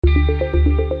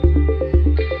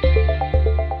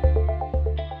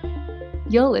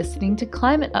You're listening to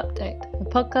Climate Update, a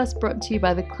podcast brought to you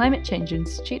by the Climate Change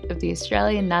Institute of the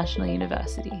Australian National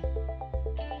University.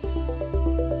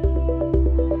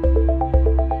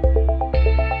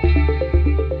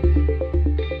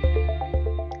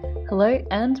 Hello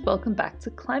and welcome back to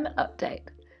Climate Update.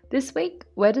 This week,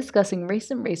 we're discussing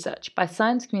recent research by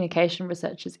science communication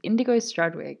researchers Indigo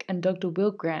Strudwick and Dr.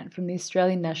 Will Grant from the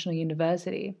Australian National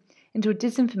University into a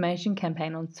disinformation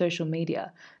campaign on social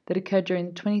media that occurred during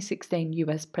the 2016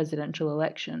 US presidential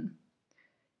election.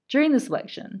 During this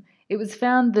election, it was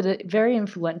found that a very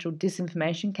influential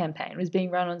disinformation campaign was being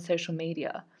run on social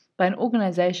media by an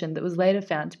organisation that was later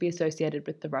found to be associated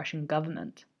with the Russian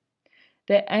government.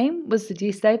 Their aim was to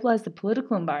destabilise the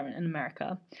political environment in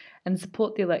America and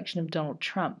support the election of Donald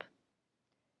Trump.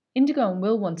 Indigo and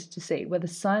Will wanted to see whether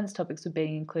science topics were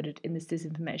being included in this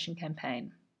disinformation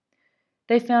campaign.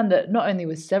 They found that not only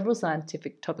were several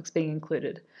scientific topics being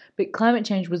included, but climate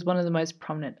change was one of the most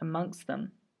prominent amongst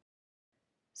them.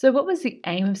 So what was the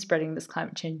aim of spreading this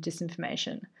climate change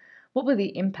disinformation? What were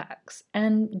the impacts?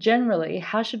 And generally,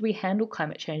 how should we handle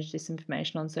climate change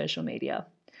disinformation on social media?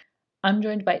 I'm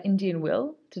joined by Indy and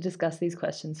Will to discuss these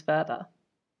questions further.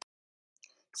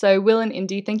 So Will and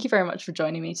Indy, thank you very much for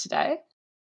joining me today.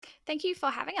 Thank you for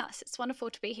having us. It's wonderful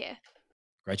to be here.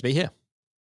 Great to be here.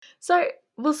 So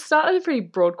we'll start with a pretty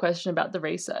broad question about the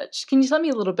research. Can you tell me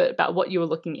a little bit about what you were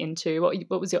looking into,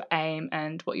 what was your aim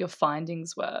and what your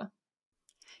findings were?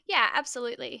 Yeah,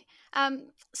 absolutely.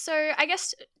 So I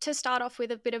guess to start off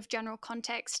with a bit of general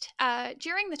context,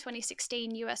 during the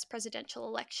 2016 US presidential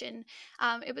election,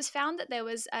 it was found that there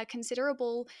was a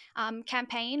considerable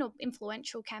campaign or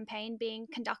influential campaign being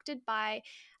conducted by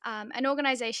an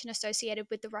organization associated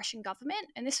with the Russian government.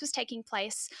 And this was taking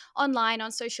place online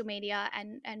on social media,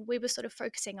 and we were sort of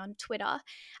focusing on Twitter.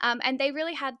 And they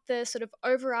really had the sort of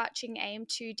overarching aim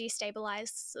to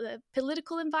destabilize the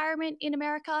political environment in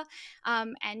America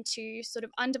and to sort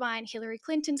of undermine Hillary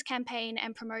Clinton's campaign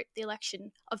and promote the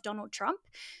election of Donald Trump.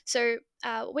 So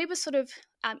we were sort of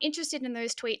interested in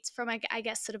those tweets from, I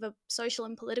guess, sort of a social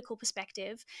and political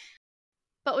perspective.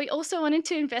 But we also wanted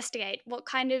to investigate what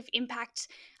kind of impact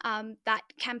that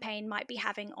campaign might be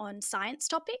having on science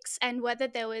topics and whether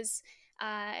there was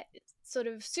sort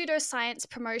of pseudoscience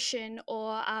promotion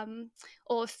or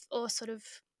sort of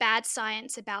bad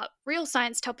science about real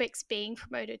science topics being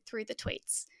promoted through the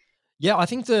tweets. Yeah, I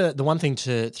think the one thing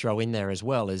to throw in there as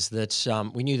well is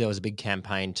that we knew there was a big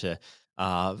campaign to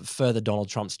further Donald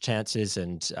Trump's chances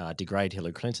and degrade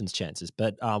Hillary Clinton's chances.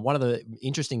 But one of the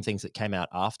interesting things that came out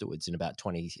afterwards in about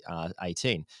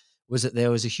 2018 was that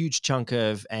there was a huge chunk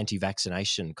of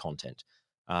anti-vaccination content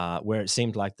where it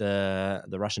seemed like the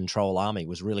Russian troll army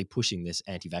was really pushing this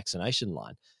anti-vaccination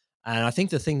line. And I think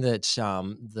the thing that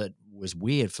that was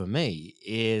weird for me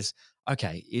is,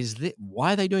 okay,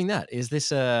 why are they doing that? Is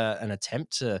this an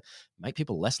attempt to make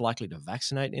people less likely to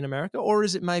vaccinate in America, or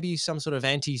is it maybe some sort of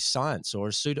anti-science or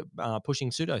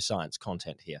pushing pseudoscience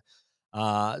content here?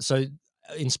 So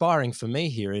inspiring for me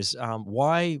here is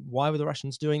why were the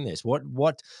Russians doing this?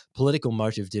 What political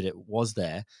motive was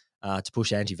there to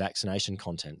push anti-vaccination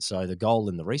content? So the goal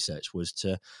in the research was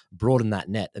to broaden that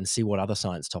net and see what other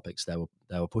science topics they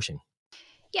were pushing.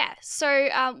 Yeah, so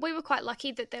we were quite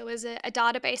lucky that there was a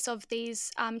database of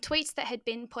these tweets that had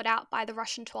been put out by the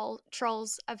Russian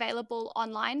trolls available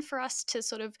online for us to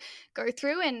sort of go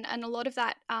through, and a lot of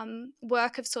that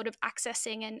work of sort of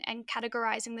accessing and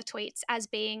categorizing the tweets as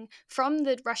being from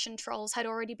the Russian trolls had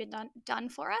already been done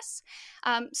for us.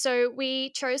 So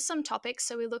we chose some topics.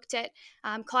 So we looked at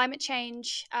climate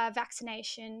change,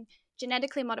 vaccination,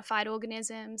 genetically modified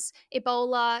organisms,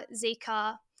 Ebola,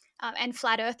 Zika, and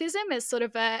flat earthism as sort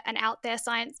of an out there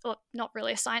science, or not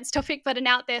really a science topic, but an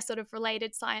out there sort of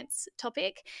related science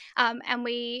topic. And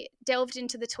we delved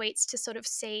into the tweets to sort of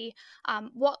see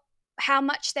how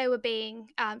much they were being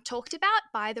talked about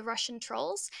by the Russian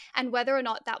trolls and whether or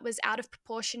not that was out of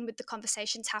proportion with the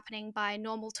conversations happening by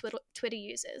normal Twitter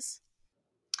users.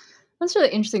 That's really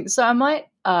interesting. So I might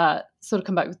sort of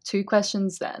come back with two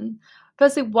questions then.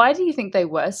 Firstly, why do you think they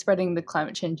were spreading the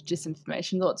climate change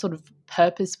disinformation? What sort of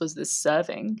purpose was this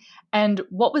serving? And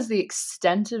what was the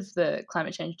extent of the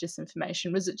climate change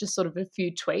disinformation? Was it just sort of a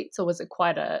few tweets, or was it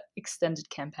quite an extended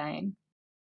campaign?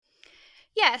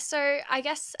 Yeah, so I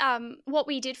guess what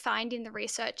we did find in the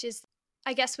research is,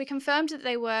 I guess we confirmed that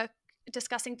they were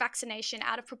discussing vaccination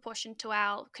out of proportion to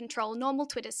our control normal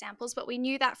Twitter samples, but we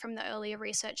knew that from the earlier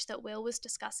research that Will was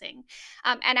discussing.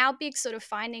 And our big sort of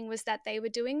finding was that they were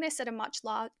doing this at a much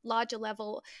larger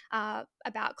level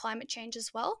about climate change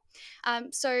as well.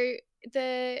 So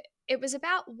it was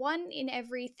about 1 in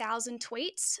every 1,000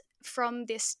 tweets from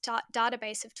this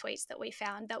database of tweets that we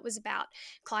found that was about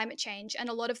climate change. And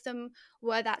a lot of them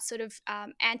were that sort of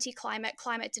anti-climate,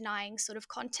 climate denying sort of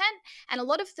content. And a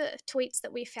lot of the tweets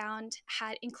that we found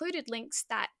had included links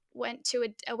that went to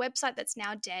a website that's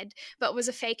now dead, but was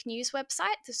a fake news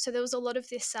website. So there was a lot of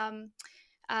this,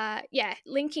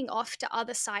 linking off to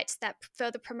other sites that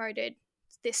further promoted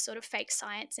this sort of fake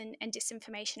science and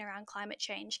disinformation around climate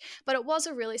change. But it was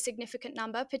a really significant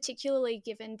number, particularly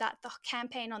given that the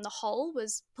campaign on the whole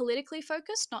was politically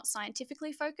focused, not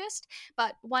scientifically focused.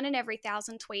 But 1 in every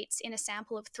 1,000 tweets in a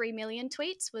sample of 3 million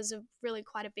tweets was really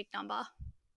quite a big number.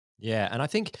 Yeah, and I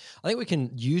think we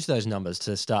can use those numbers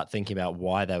to start thinking about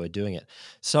why they were doing it.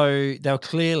 So they were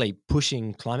clearly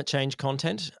pushing climate change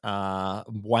content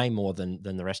way more than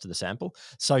the rest of the sample.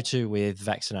 So too with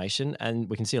vaccination, and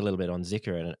we can see a little bit on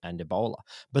Zika and Ebola.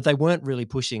 But they weren't really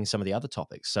pushing some of the other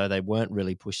topics. So they weren't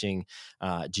really pushing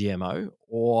GMO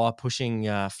or pushing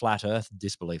flat Earth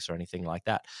disbeliefs or anything like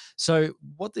that. So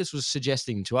what this was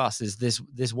suggesting to us is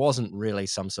this wasn't really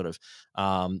some sort of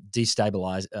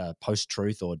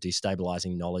post-truth or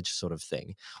destabilizing knowledge sort of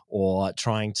thing, or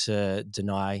trying to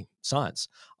deny science.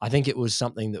 I think it was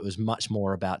something that was much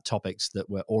more about topics that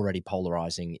were already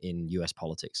polarizing in US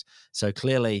politics. So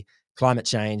clearly, climate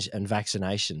change and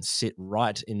vaccination sit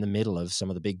right in the middle of some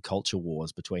of the big culture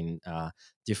wars between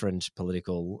different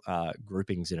political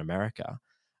groupings in America.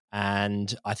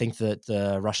 And I think that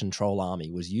the Russian troll army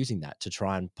was using that to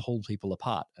try and pull people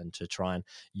apart and to try and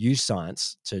use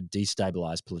science to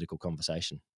destabilize political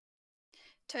conversation.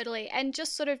 Totally. And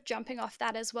just sort of jumping off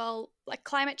that as well, like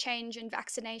climate change and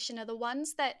vaccination are the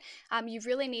ones that you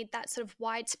really need that sort of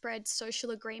widespread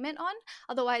social agreement on.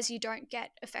 Otherwise, you don't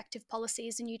get effective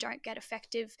policies and you don't get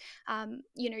effective,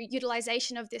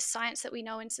 utilization of this science that we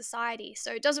know in society.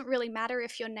 So it doesn't really matter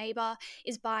if your neighbor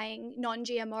is buying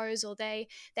non-GMOs or they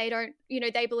don't,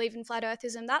 they believe in flat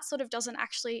earthism. That sort of doesn't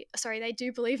actually, sorry, they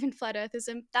do believe in flat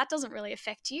earthism. That doesn't really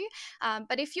affect you.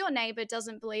 But if your neighbor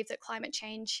doesn't believe that climate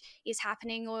change is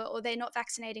happening, or they're not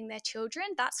vaccinating their children,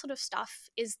 that sort of stuff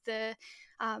is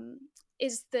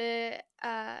it's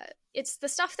the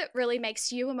stuff that really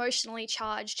makes you emotionally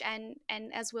charged and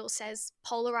as Will says,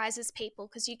 polarizes people,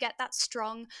 because you get that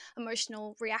strong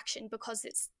emotional reaction because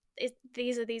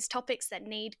these are these topics that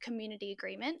need community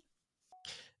agreement.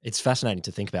 It's fascinating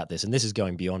to think about this, and this is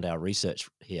going beyond our research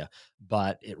here,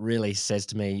 but it really says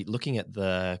to me, looking at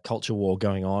the culture war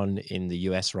going on in the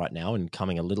US right now and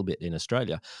coming a little bit in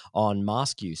Australia on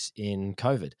mask use in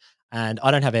COVID. And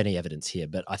I don't have any evidence here,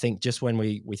 but I think just when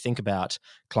we think about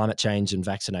climate change and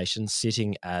vaccination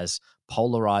sitting as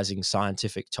polarizing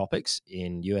scientific topics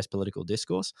in US political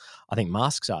discourse, I think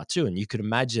masks are too. And you could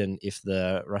imagine if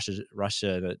the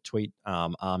Russia tweet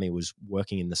army was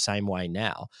working in the same way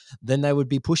now, then they would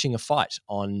be pushing a fight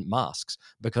on masks,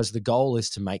 because the goal is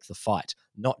to make the fight,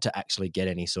 not to actually get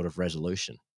any sort of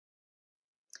resolution.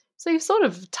 So you've sort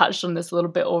of touched on this a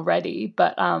little bit already,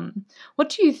 but what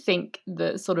do you think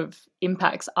the sort of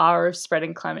impacts are of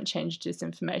spreading climate change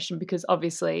disinformation? Because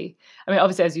obviously,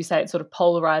 as you say, it sort of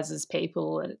polarizes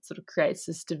people and it sort of creates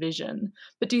this division.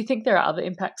 But do you think there are other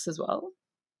impacts as well?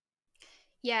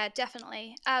 Yeah,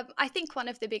 definitely. I think one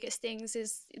of the biggest things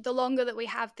is the longer that we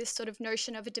have this sort of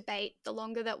notion of a debate, the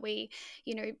longer that we,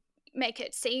 make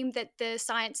it seem that the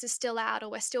science is still out,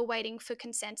 or we're still waiting for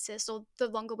consensus, or the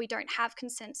longer we don't have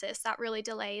consensus, that really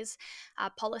delays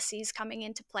policies coming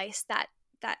into place that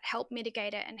help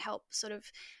mitigate it and help sort of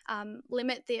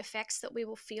limit the effects that we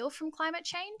will feel from climate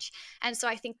change. And so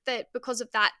I think that because of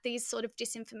that, these sort of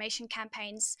disinformation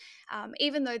campaigns,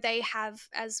 even though they have,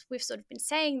 as we've sort of been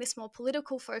saying, this more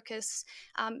political focus,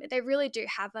 they really do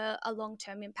have a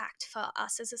long-term impact for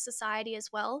us as a society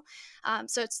as well.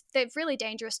 So they're really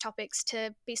dangerous topics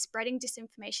to be spreading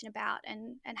disinformation about,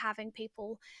 and having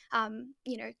people,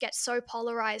 get so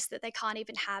polarized that they can't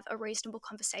even have a reasonable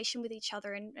conversation with each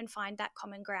other and find that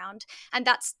common ground. And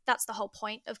that's the whole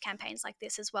point of campaigns like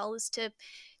this as well, is to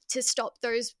stop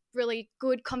those really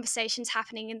good conversations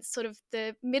happening in sort of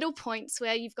the middle points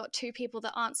where you've got two people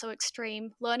that aren't so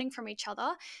extreme learning from each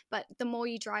other. But the more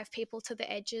you drive people to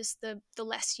the edges, the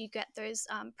less you get those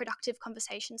productive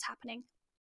conversations happening.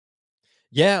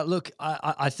 Yeah, look,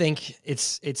 I think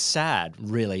it's sad,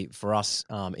 really, for us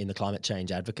in the climate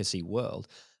change advocacy world,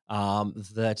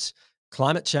 that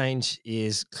climate change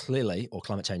is clearly, or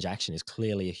climate change action is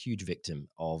clearly, a huge victim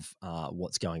of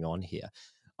what's going on here.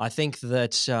 I think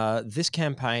that this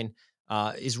campaign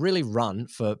is really run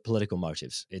for political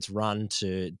motives. It's run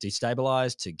to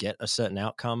destabilize, to get a certain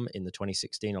outcome in the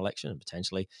 2016 election and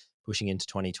potentially pushing into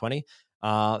 2020.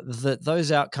 That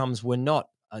those outcomes were not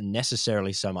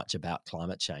necessarily so much about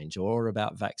climate change or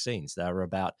about vaccines. They're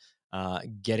about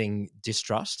getting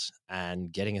distrust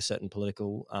and getting a certain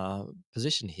political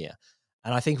position here.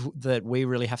 And I think that we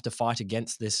really have to fight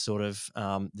against this sort of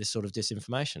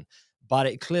disinformation. But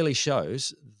it clearly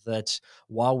shows that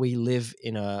while we live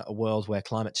in a world where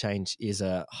climate change is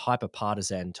a hyper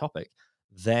partisan topic,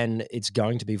 then it's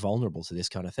going to be vulnerable to this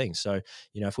kind of thing. So,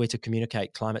 if we're to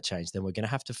communicate climate change, then we're going to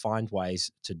have to find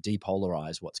ways to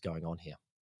depolarize what's going on here.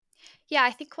 Yeah,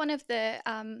 I think one of the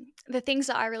things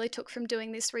that I really took from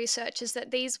doing this research is that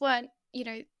these weren't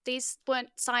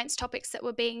science topics that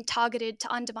were being targeted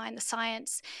to undermine the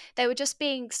science. They were just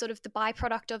being sort of the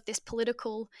byproduct of this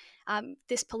political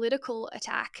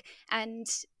attack,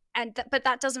 but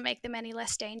that doesn't make them any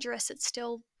less dangerous. It's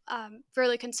still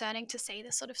really concerning to see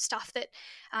the sort of stuff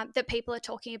that people are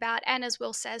talking about, and as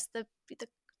Will says, the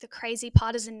crazy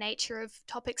partisan nature of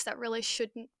topics that really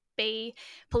shouldn't be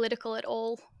political at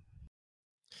all.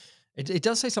 It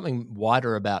does say something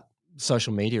wider about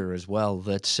social media as well,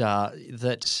 that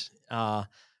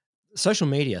social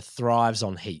media thrives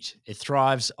on heat. It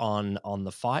thrives on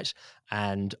the fight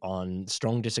and on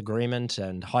strong disagreement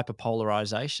and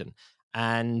hyperpolarization.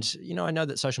 And I know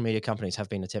that social media companies have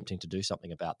been attempting to do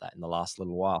something about that in the last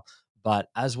little while. But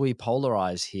as we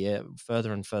polarize here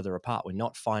further and further apart, we're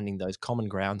not finding those common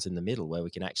grounds in the middle where we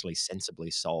can actually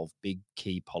sensibly solve big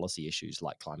key policy issues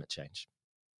like climate change.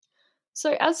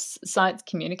 So, as science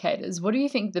communicators, what do you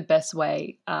think the best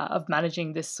way of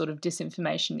managing this sort of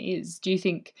disinformation is? Do you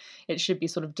think it should be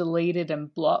sort of deleted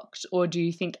and blocked, or do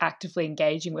you think actively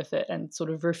engaging with it and sort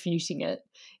of refuting it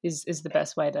is the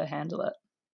best way to handle it?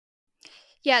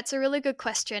 Yeah, it's a really good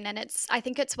question, and I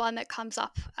think it's one that comes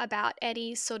up about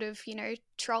any sort of,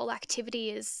 troll activity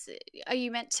is, are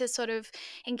you meant to sort of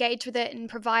engage with it and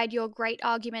provide your great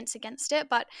arguments against it?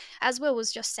 But as Will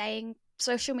was just saying,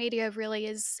 social media really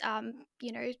is,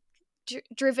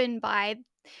 driven by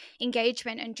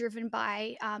engagement and driven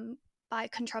by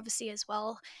controversy as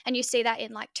well. And you see that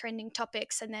in like trending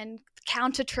topics and then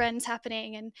counter trends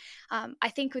happening. And I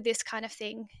think with this kind of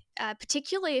thing,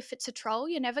 particularly if it's a troll,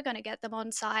 you're never going to get them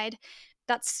on side.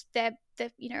 They're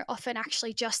often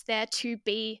actually just there to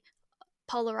be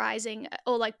polarizing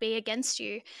or like be against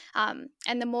you, and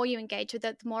the more you engage with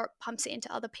it, the more it pumps it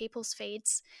into other people's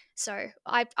feeds. So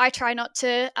I try not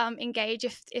to engage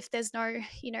if there's no,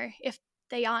 if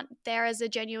they aren't there as a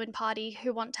genuine party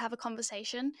who want to have a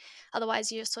conversation.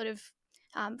 Otherwise you're sort of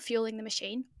fueling the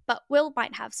machine. But Will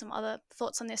might have some other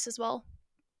thoughts on this as well.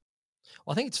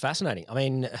 Well, I think it's fascinating. I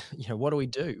mean, what do we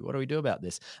do? What do we do about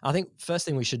this? I think first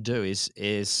thing we should do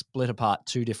is split apart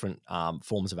two different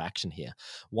forms of action here.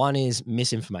 One is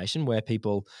misinformation, where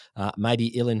people may be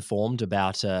ill-informed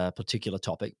about a particular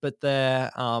topic, but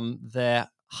their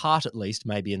heart at least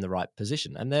may be in the right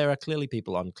position. And there are clearly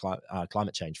people on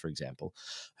climate change, for example,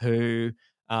 who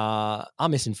are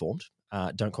misinformed.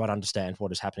 Don't quite understand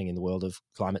what is happening in the world of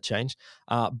climate change,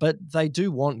 but they do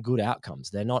want good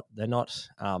outcomes. They're not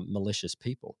malicious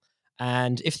people,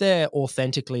 and if they're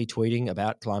authentically tweeting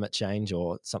about climate change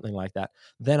or something like that,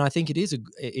 then I think it is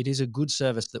a good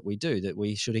service that we do, that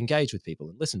we should engage with people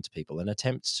and listen to people and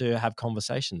attempt to have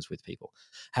conversations with people.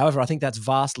 However, I think that's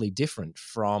vastly different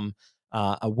from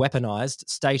a weaponized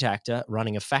state actor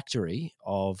running a factory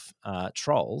of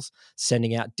trolls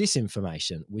sending out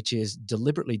disinformation, which is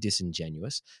deliberately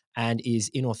disingenuous and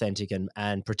is inauthentic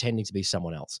and pretending to be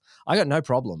someone else. I got no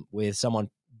problem with someone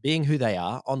being who they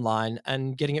are online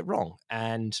and getting it wrong.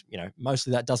 And,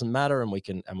 mostly that doesn't matter, and we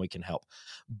can help.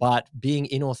 But being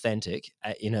inauthentic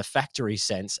in a factory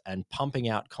sense and pumping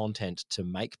out content to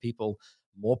make people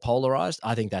more polarized,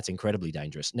 I think that's incredibly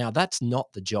dangerous. Now, that's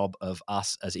not the job of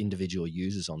us as individual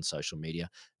users on social media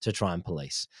to try and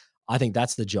police. I think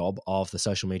that's the job of the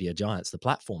social media giants, the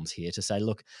platforms here, to say,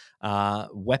 look,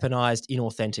 weaponized,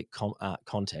 inauthentic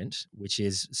content, which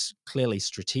is clearly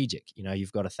strategic.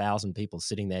 You've got 1,000 people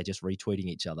sitting there just retweeting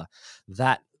each other.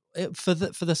 That for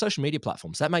the social media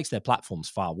platforms, that makes their platforms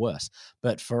far worse.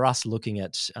 But for us looking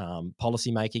at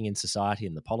policy making in society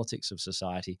and the politics of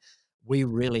society, we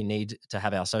really need to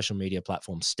have our social media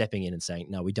platforms stepping in and saying,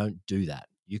 no, we don't do that.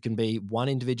 You can be one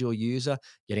individual user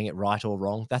getting it right or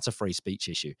wrong. That's a free speech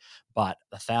issue. But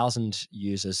 1,000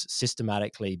 users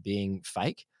systematically being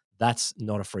fake, that's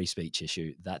not a free speech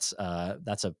issue. That's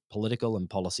a political and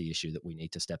policy issue that we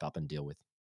need to step up and deal with.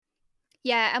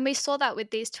 Yeah, and we saw that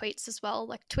with these tweets as well.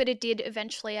 Like Twitter did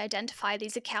eventually identify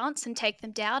these accounts and take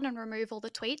them down and remove all the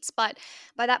tweets, but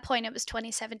by that point it was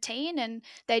 2017, and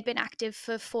they'd been active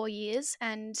for 4 years,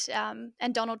 and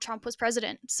Donald Trump was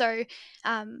president. So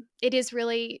it is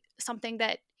really something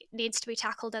that needs to be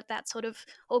tackled at that sort of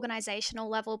organisational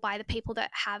level by the people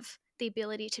that have the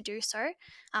ability to do so.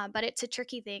 But it's a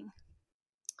tricky thing.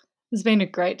 It's been a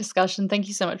great discussion. Thank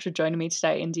you so much for joining me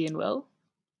today, Indy and Will.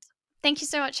 Thank you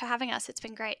so much for having us. It's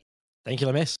been great. Thank you,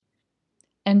 Lamis.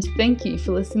 And thank you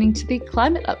for listening to the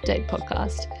Climate Update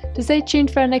podcast. To stay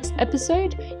tuned for our next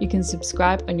episode, you can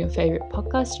subscribe on your favourite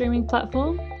podcast streaming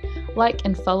platform, like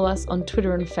and follow us on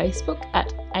Twitter and Facebook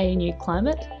at ANU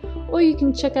Climate, or you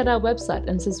can check out our website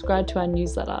and subscribe to our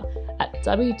newsletter at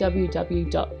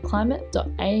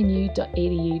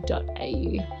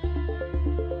www.climate.anu.edu.au.